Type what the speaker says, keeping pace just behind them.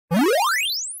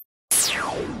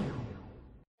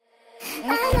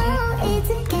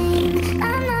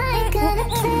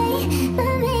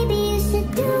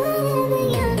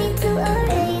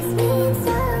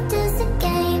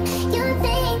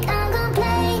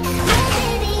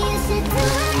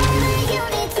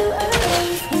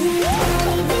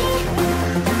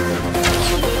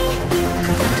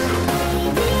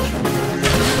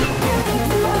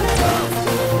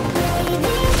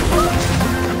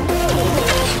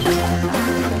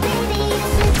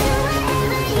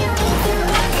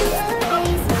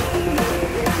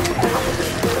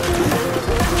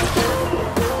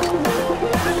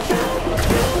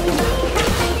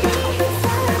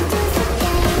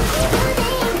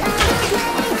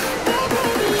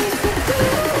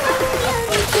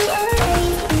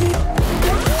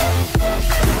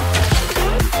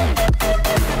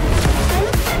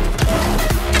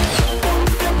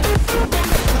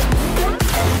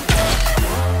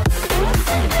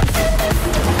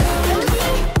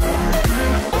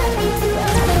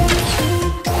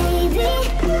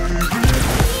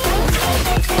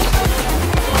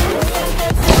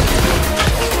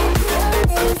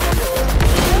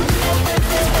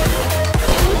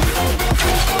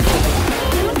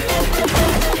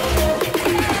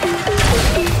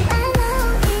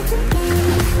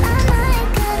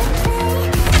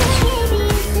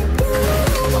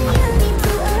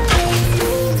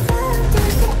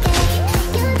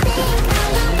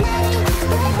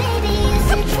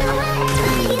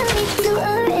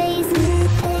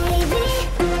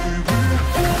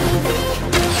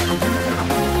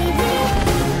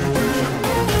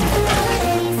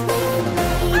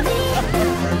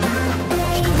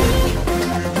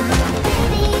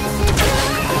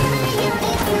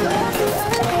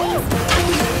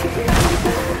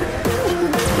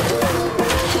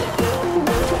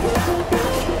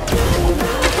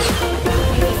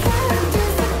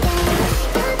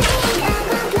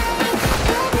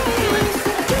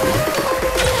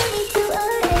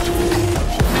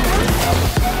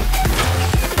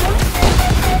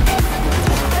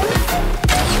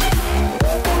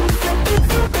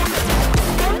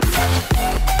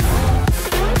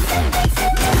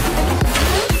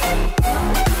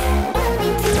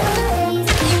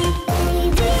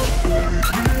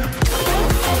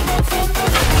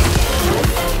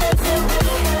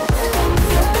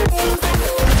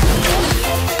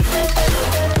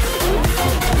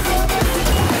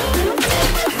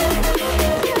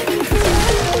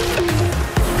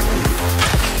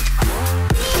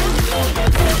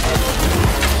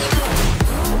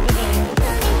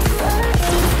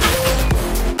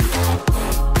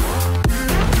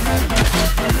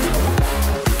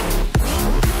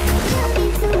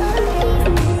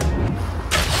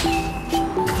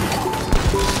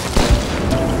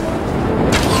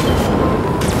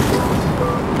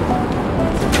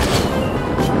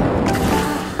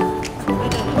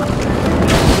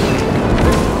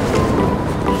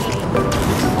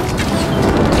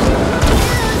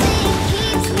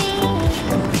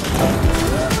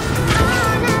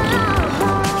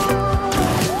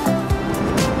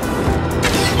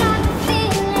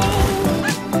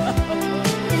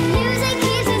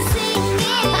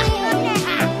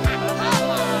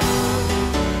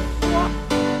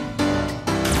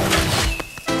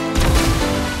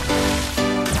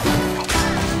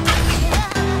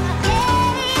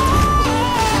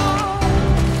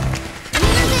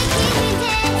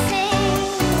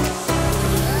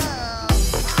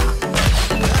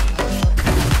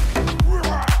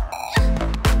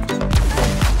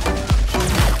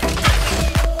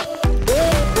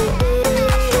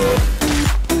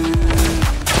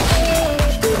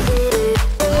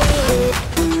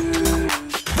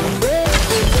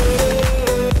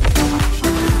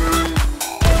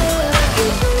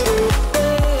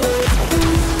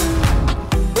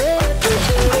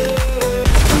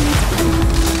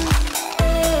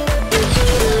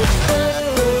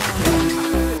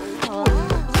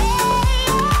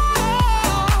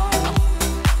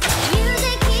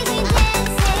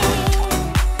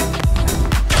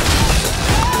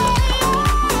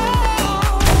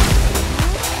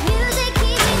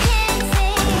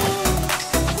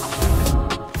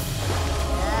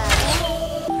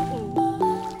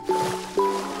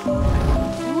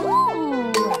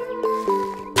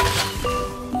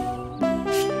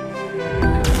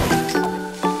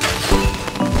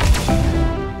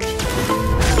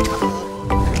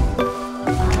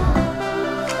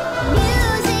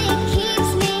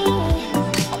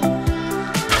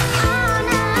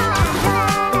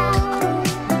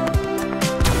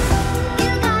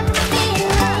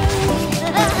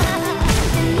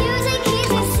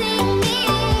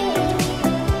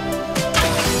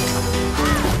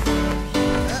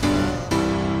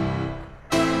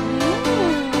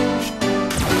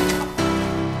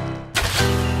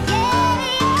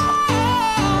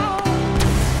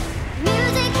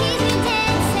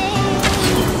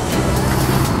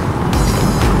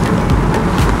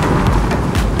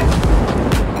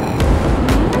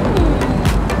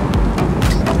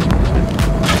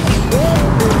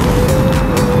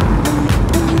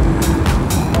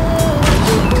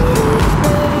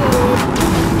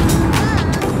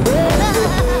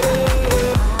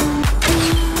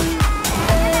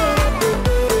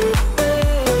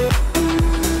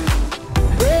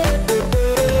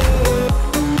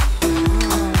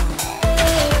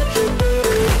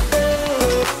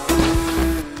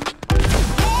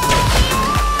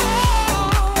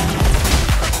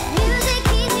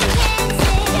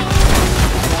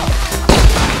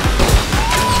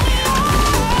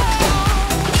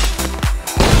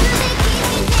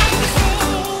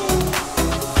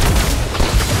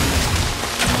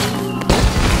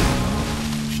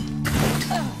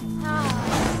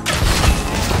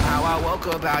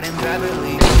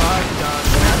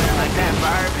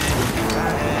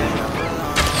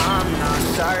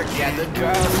start. Yeah, the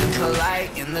girls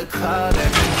impolite in the club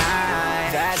every night.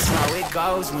 That's how it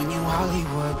goes when you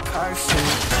Hollywood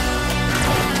perfect.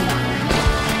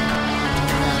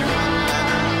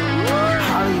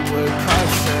 Hollywood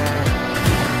perfect.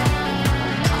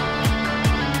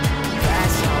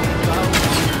 That's how it goes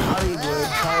when you Hollywood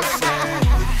perfect.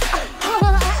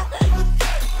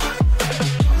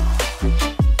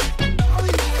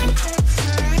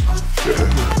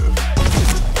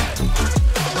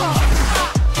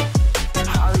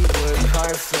 Hollywood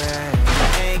perfect.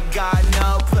 Ain't got no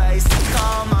place to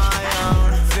call my own.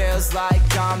 Feels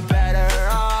like I'm better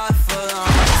off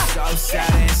alone. So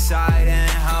sad inside and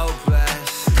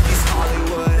hopeless. These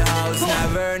Hollywood hoes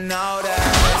never notice.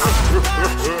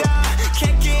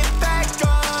 Can't get back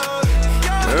on.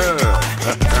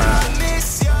 I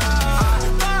miss you.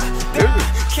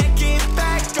 Can't get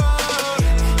back on.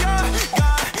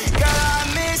 I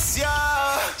miss you.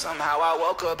 Somehow I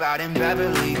woke up out in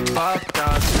Beverly, fucked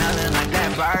up, smelling like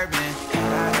that bourbon.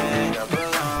 And I end up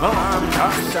alone. I'm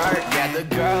not certain. Yeah, the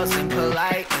girls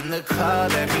impolite in the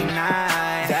club every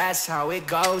night. That's how it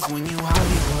goes when you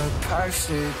Hollywood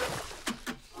perfect.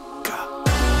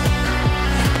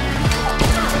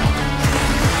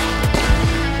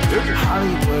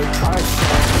 Hollywood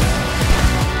perfect.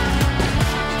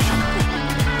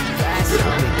 That's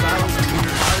how it goes when you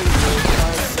Hollywood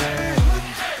perfect.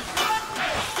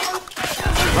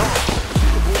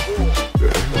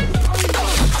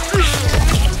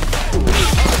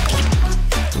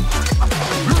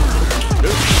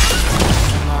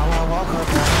 Now I walk up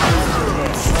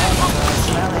and smelling like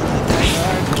that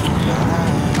bourbon.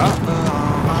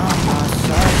 I'm not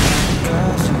certain.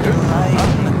 Girls impolite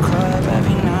in the club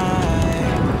every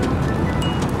night.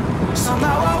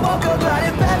 Somehow I woke up out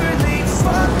in Beverly,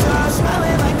 fucked up,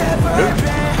 smelling like that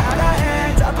bourbon. How'd I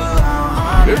end up alone?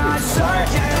 I'm not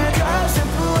certain. Girls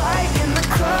impolite in the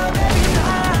club every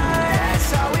night.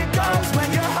 That's how it goes when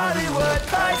you're Hollywood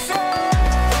perfect.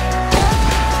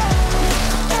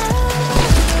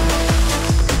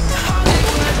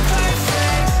 Hollywood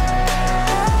perfect.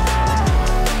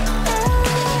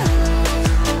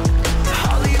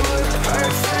 Hollywood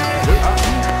perfect.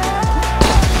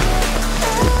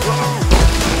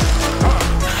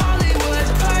 Hollywood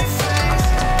perfect.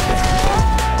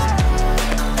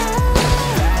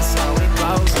 That's how it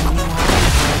goes when you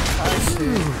Hollywood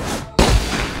perfect.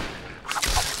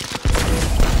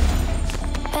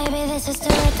 Baby, this is do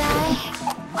or die.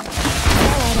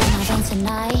 Throw it in my veins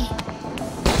tonight.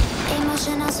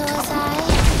 Emotional suicide.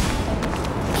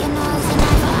 You know it's an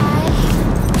eye for eye.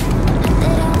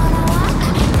 Didn't wanna walk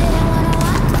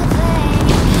the plank.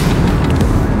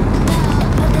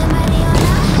 But the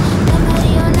Mariona,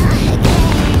 it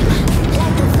came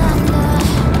like the thunder.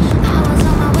 I was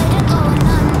on my way to going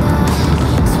under.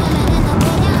 Swimming in the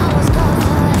pain, I was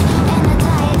covered in a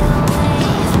tidal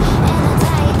wave,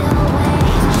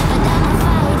 But I'm a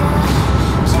fighter.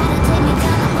 Try to take me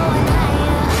down, I'm going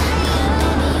higher.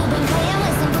 Baby, you've been playing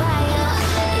with some fire.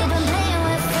 You've been playing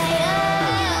with fire.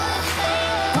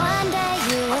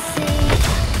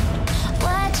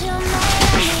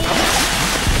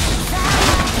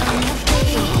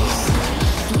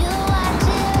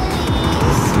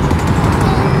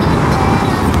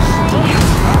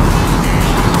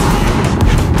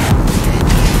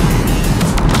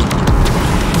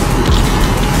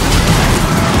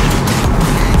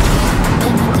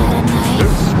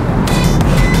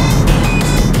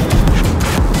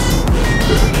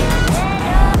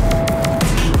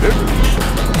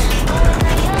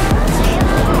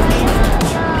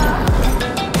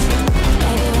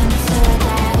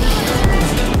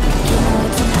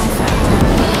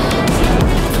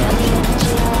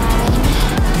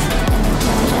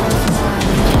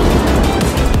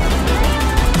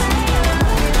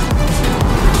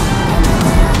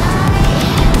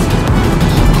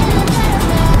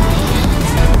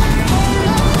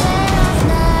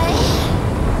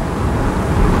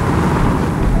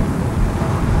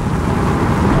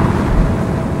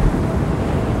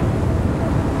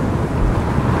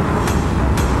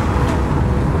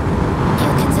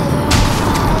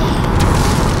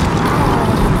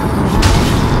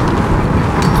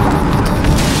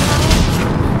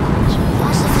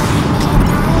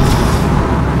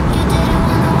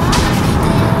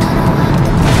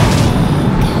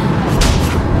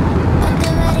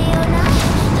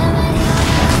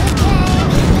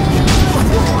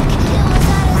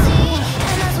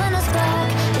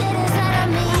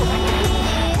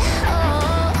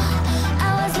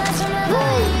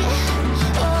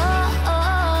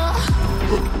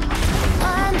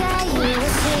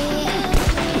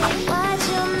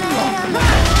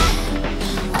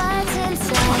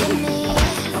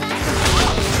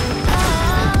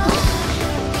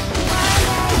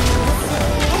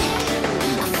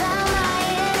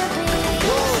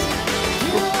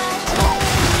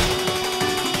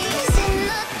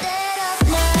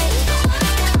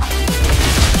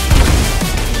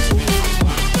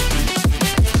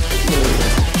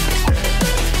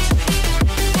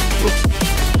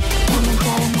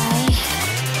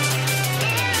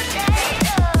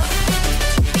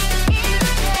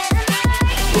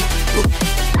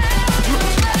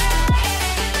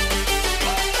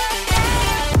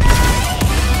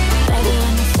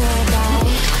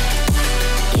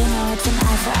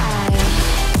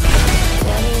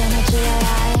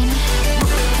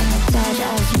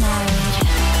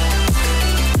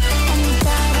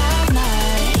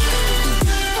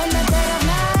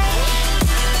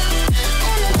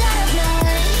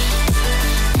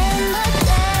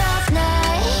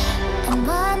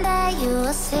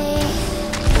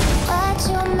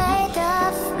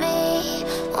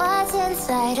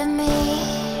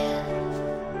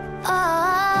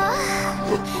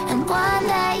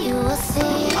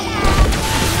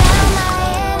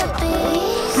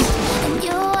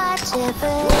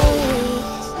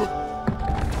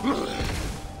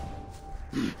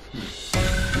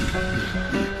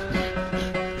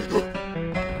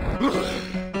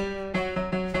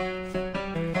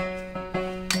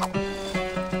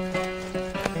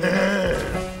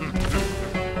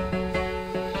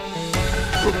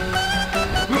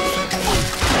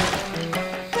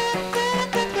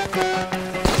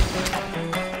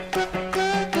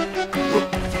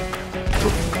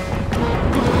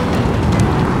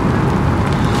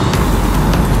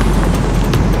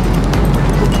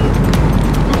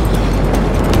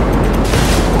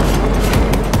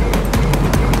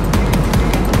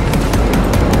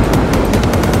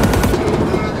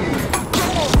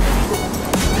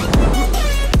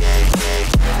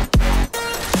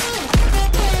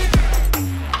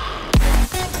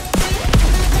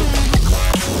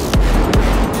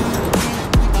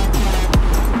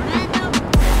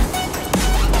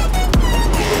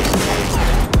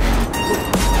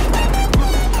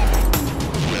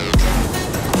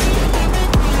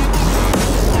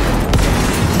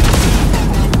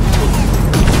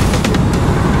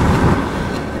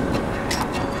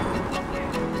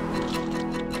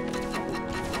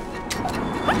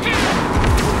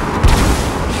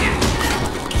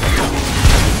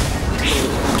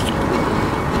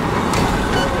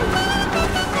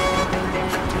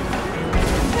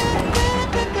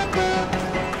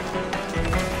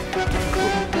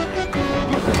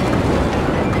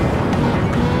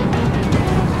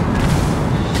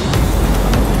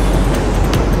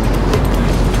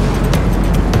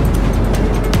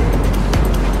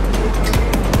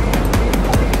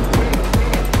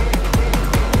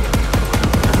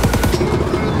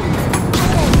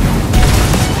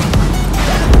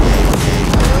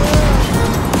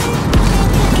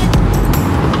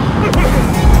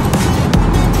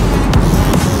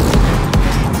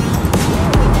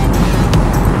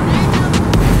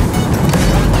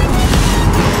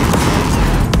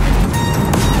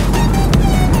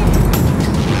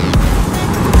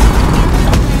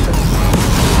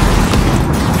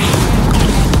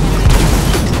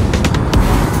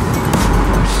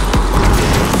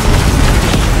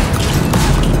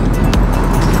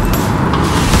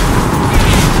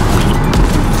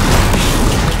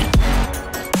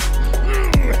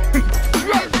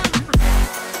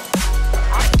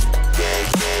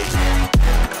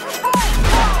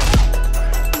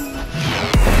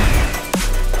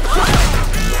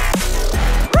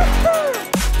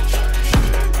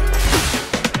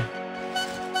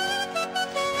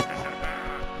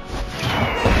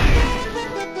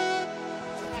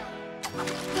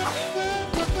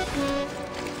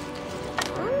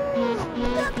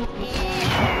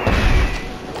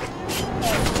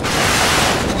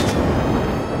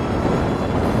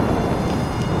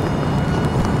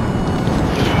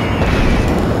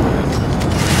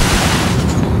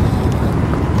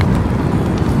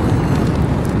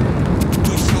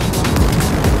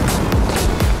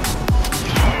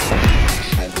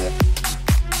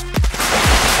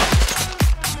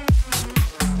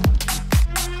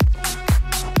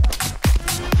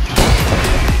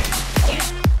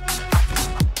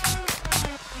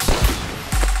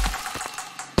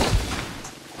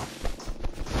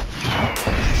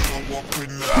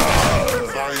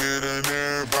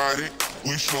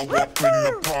 We show up in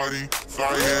the party,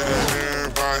 flyer than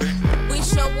everybody. We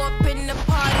show up in the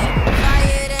party,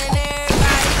 flyer than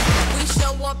everybody. We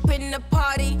show up in the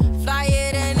party,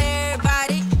 flyer than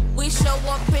everybody. We show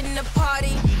up in the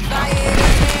party, flyer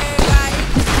than everybody.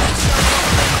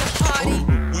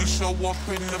 We show up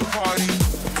in the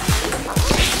party.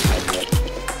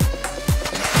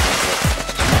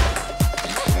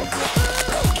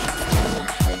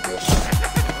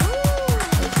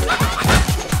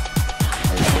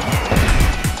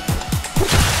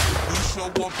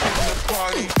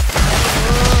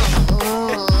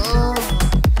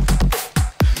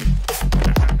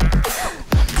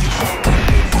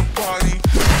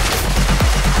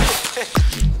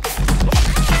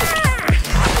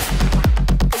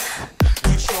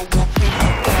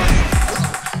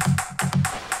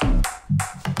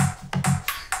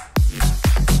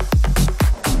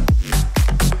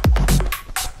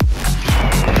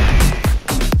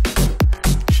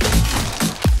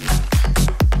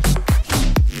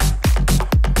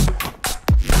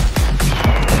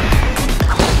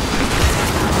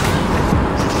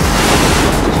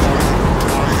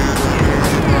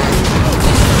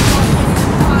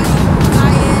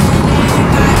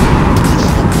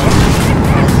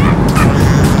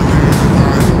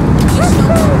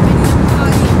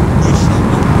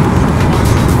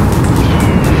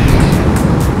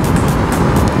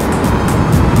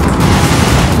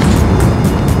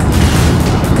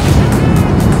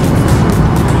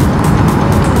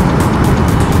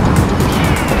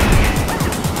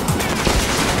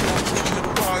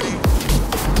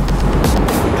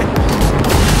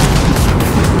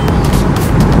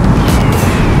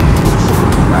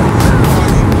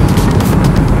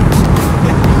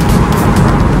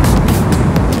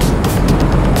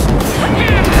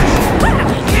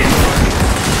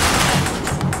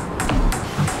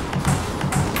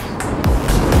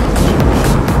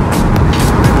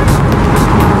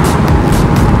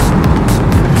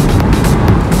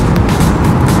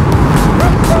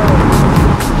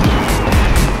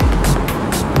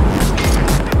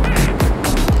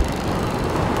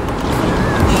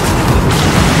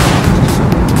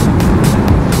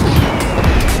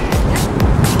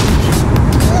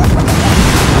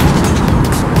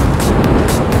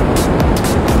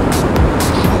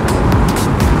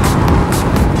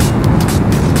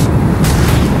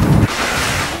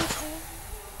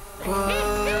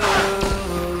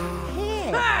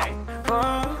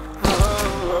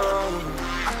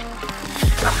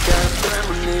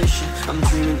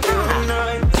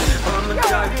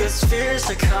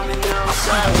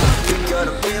 side. We got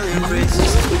a billion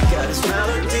reasons, we got this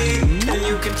melody, and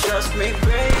you can trust me,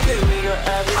 baby, we got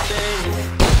everything.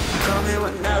 Call me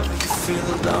whenever you feel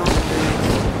alone,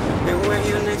 baby, and when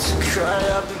you need to cry,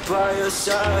 I'll be by your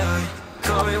side.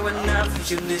 Call me whenever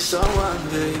you need someone,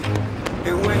 babe,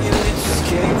 and when you need to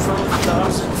escape from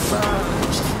 1,000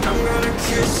 fires. I'm gonna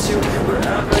kiss you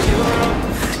wherever you are,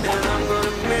 and I'm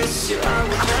gonna miss you, I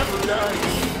will never lie.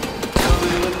 Call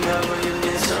me whenever you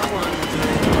need someone,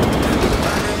 babe.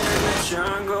 Running in the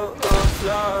jungle of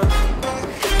love.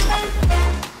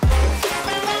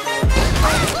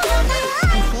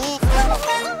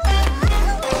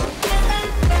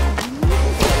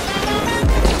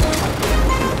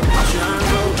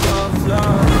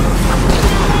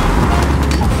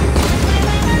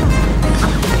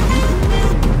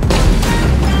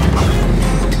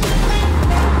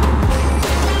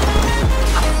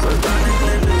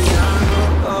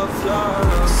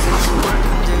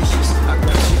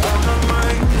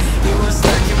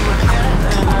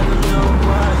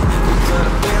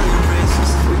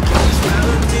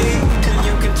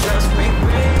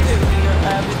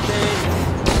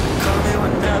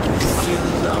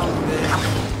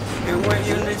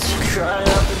 Cry,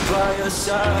 I'll be by your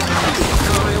side.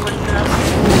 Call me whenever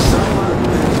you need someone,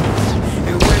 babe,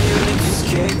 and when you need to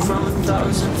escape from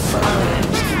 1,000 fires.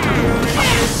 I'm gonna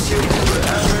kiss you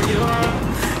wherever you are,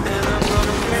 and I'm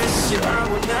gonna miss you, I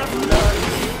will never lie.